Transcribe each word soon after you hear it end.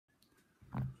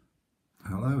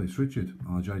it's Richard,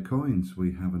 RJ Coins.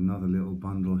 We have another little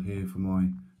bundle here for my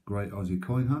great Aussie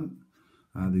coin hunt.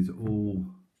 These are all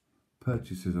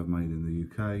purchases I've made in the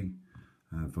UK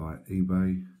via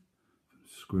eBay,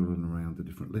 scribbling around the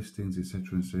different listings, etc.,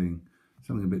 and seeing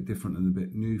something a bit different and a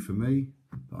bit new for me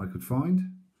that I could find.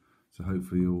 So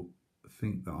hopefully you'll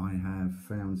think that I have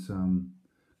found some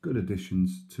good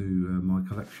additions to my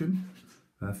collection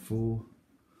for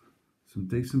some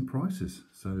decent prices.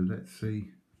 So let's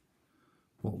see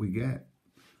what we get.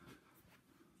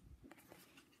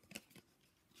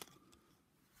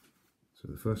 So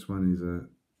the first one is a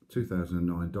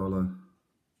 $2009,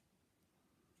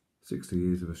 60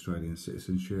 years of Australian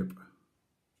citizenship.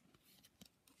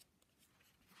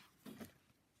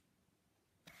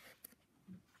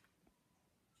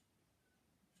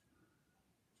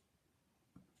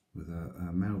 With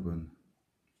a Melbourne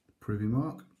privy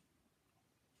mark,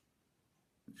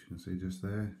 which you can see just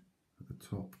there at the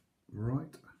top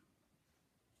right.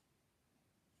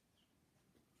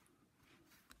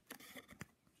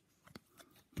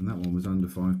 And that one was under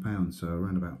 £5, so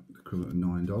around about the equivalent of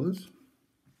 $9.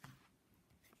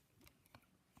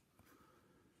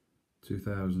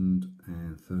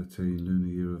 2013 lunar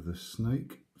year of the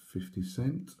snake, 50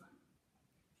 cent.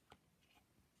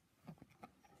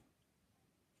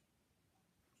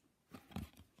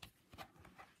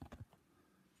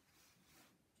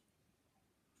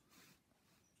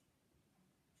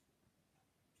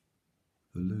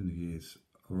 The lunar years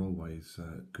are always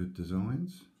good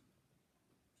designs.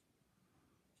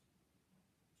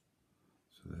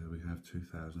 So there we have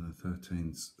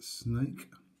 2013's snake.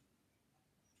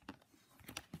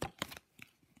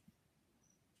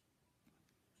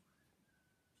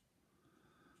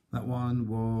 That one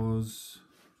was,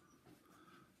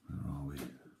 where are we?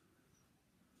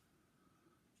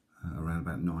 Around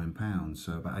about £9,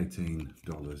 so about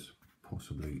 $18,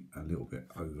 possibly a little bit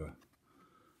over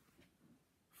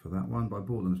for that one, but I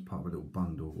bought them as part of a little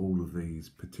bundle. All of these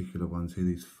particular ones here,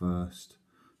 these first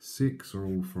 6 are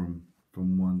all from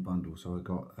one bundle, so I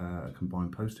got a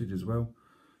combined postage as well,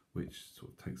 which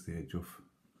sort of takes the edge off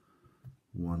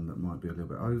one that might be a little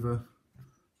bit over,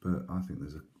 but I think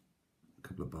there's a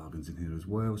couple of bargains in here as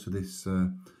well. So this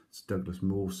it's Douglas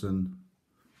Mawson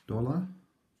dollar,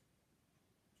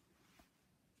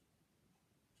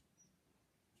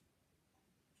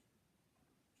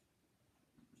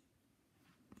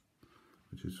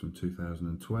 which is from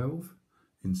 2012,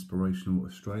 Inspirational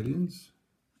Australians.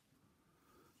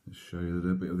 Let's show you a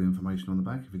little bit of the information on the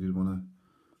back if you did want to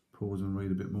pause and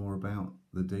read a bit more about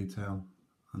the detail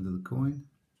under the coin.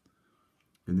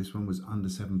 And this one was under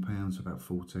 £7, so about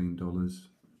 $14.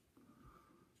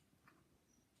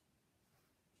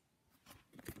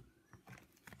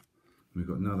 We've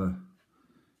got another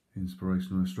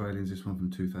Inspirational Australians, this one from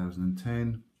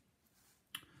 2010,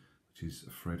 which is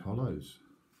Fred Hollows.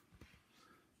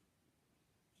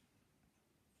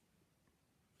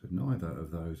 So neither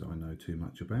of those I know too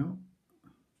much about,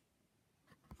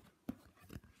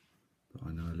 but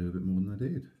I know a little bit more than I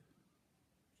did.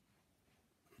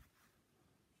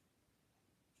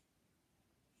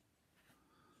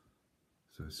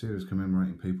 So a series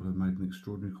commemorating people who have made an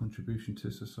extraordinary contribution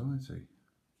to society.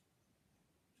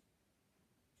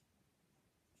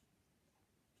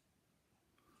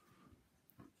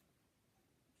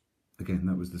 Again,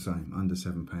 that was the same, under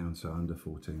 £7, so under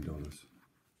 $14.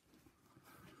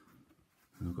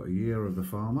 And I've got a Year of the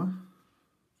Farmer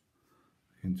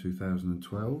in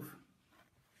 2012.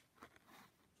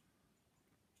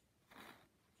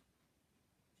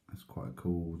 That's quite a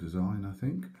cool design, I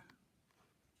think.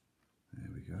 There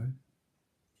we go.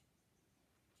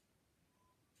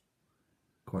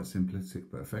 Quite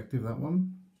simplistic but effective, that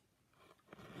one.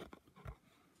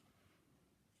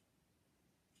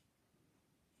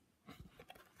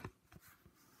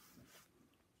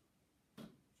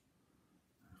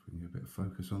 If we can get a bit of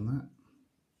focus on that.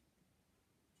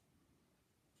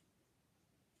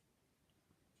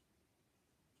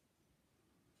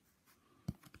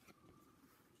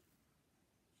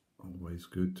 Always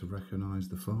good to recognise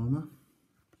the farmer.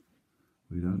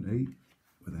 We don't eat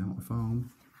without a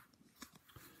farm.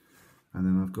 And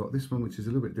then I've got this one, which is a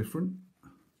little bit different.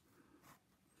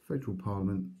 Federal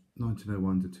Parliament,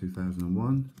 1901 to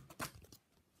 2001.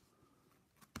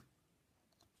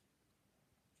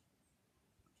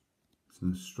 It's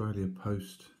an Australia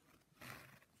Post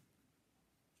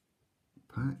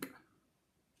pack.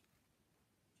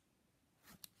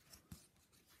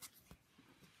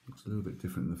 Looks a little bit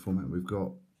different in the format. We've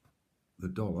got the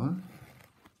dollar,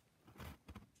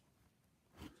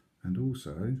 and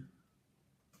also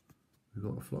we've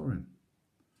got a florin,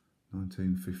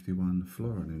 1951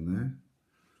 florin in there,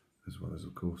 as well as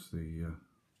of course the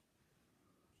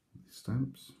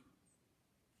stamps.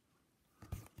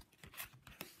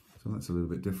 So that's a little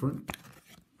bit different.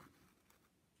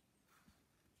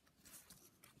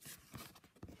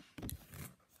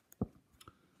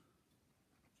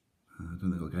 I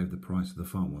don't think I gave the price of the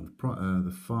farm one.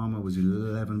 The farmer was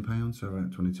 £11, so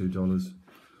around $22.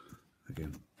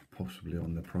 Again, possibly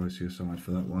on the pricier side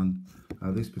for that one.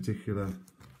 This particular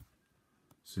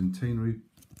centenary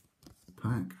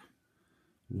pack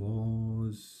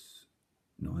was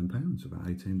 £9, about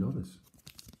 $18.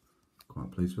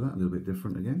 Quite pleased with that, a little bit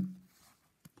different again.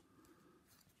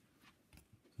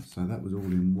 So that was all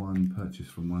in one purchase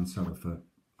from one seller for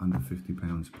under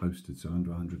 £50 posted, so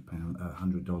under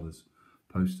 $100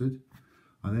 posted.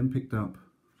 I then picked up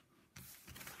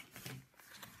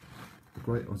the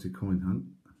Great Aussie Coin Hunt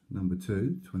number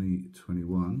 2,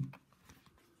 2021.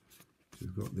 So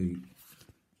we've got the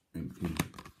empty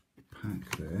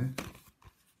pack there.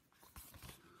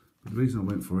 But the reason I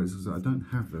went for it is that I don't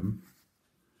have them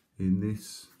in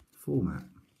this format.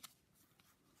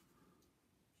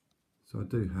 So I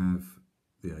do have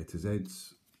the A to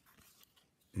Z's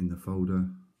in the folder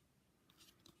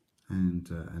and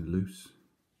loose,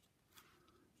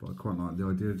 but I quite like the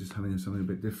idea of just having something a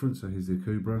bit different. So here's the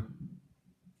Akubra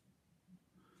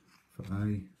for A,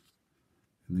 and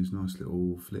these nice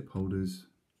little flip holders.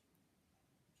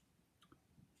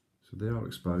 So they are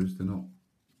exposed, they're not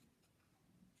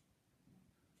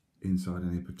inside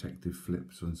any protective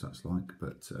flips and such like,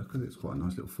 but because it's quite a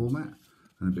nice little format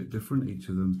and a bit different, each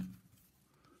of them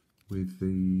with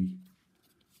the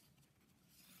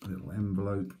little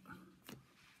envelope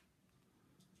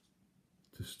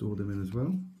to store them in as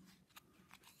well.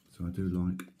 So I do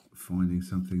like finding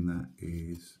something that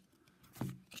is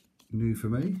new for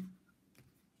me,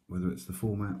 whether it's the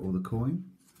format or the coin.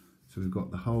 So we've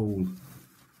got the whole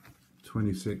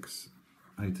 26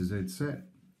 A to Z set,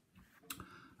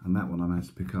 and that one I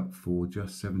managed to pick up for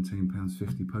just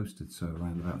 £17.50 posted, so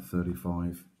around about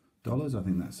 $35. I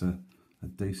think that's a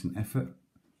decent effort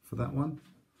for that one.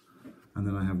 And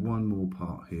then I have one more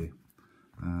part here,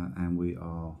 and we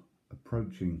are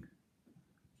approaching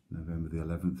November the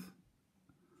 11th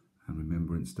and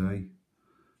Remembrance Day,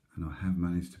 and I have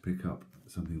managed to pick up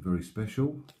something very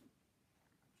special.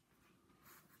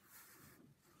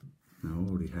 Now I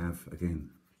already have, again,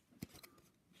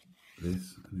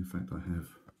 this, and in fact I have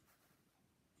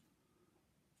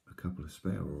a couple of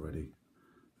spare already,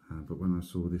 but when I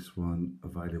saw this one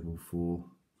available for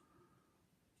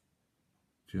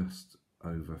just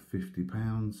over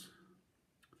 £50,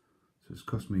 so it's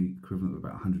cost me equivalent of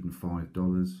about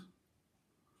 $105.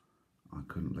 I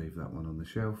couldn't leave that one on the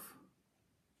shelf.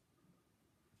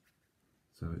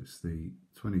 So it's the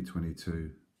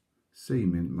 2022 C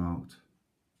mint marked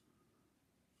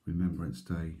Remembrance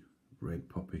Day red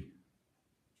poppy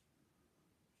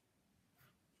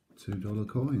 $2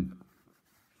 coin,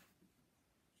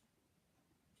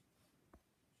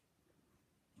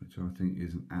 which I think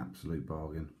is an absolute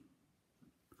bargain.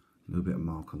 A little bit of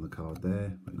mark on the card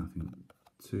there, but nothing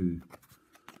too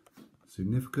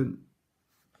significant.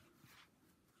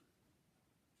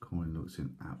 Coin looks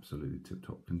in absolutely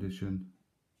tip-top condition.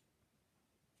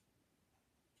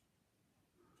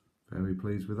 Very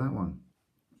pleased with that one.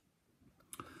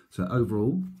 So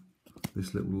overall,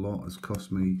 this little lot has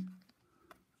cost me,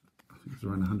 I think it's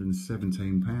around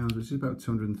 £117, which is about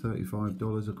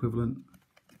 $235 equivalent.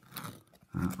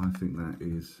 I think that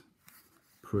is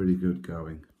pretty good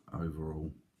going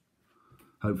overall.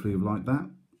 Hopefully you've liked that.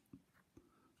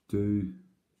 Do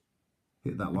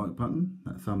hit that like button,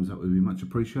 that thumbs up would be much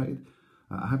appreciated.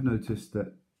 I have noticed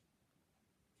that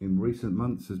in recent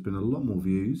months there's been a lot more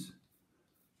views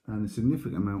and a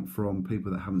significant amount from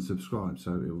people that haven't subscribed,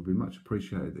 so it would be much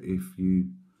appreciated if you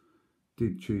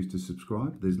did choose to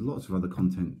subscribe. There's lots of other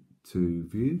content to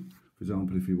view. For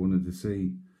example, if you wanted to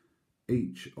see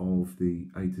each of the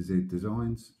A to Z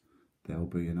designs, there'll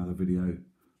be another video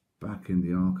back in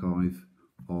the archive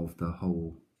of the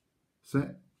whole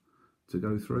set to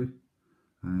go through,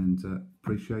 and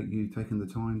appreciate you taking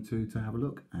the time to have a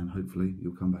look, and hopefully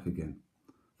you'll come back again.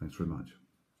 Thanks very much.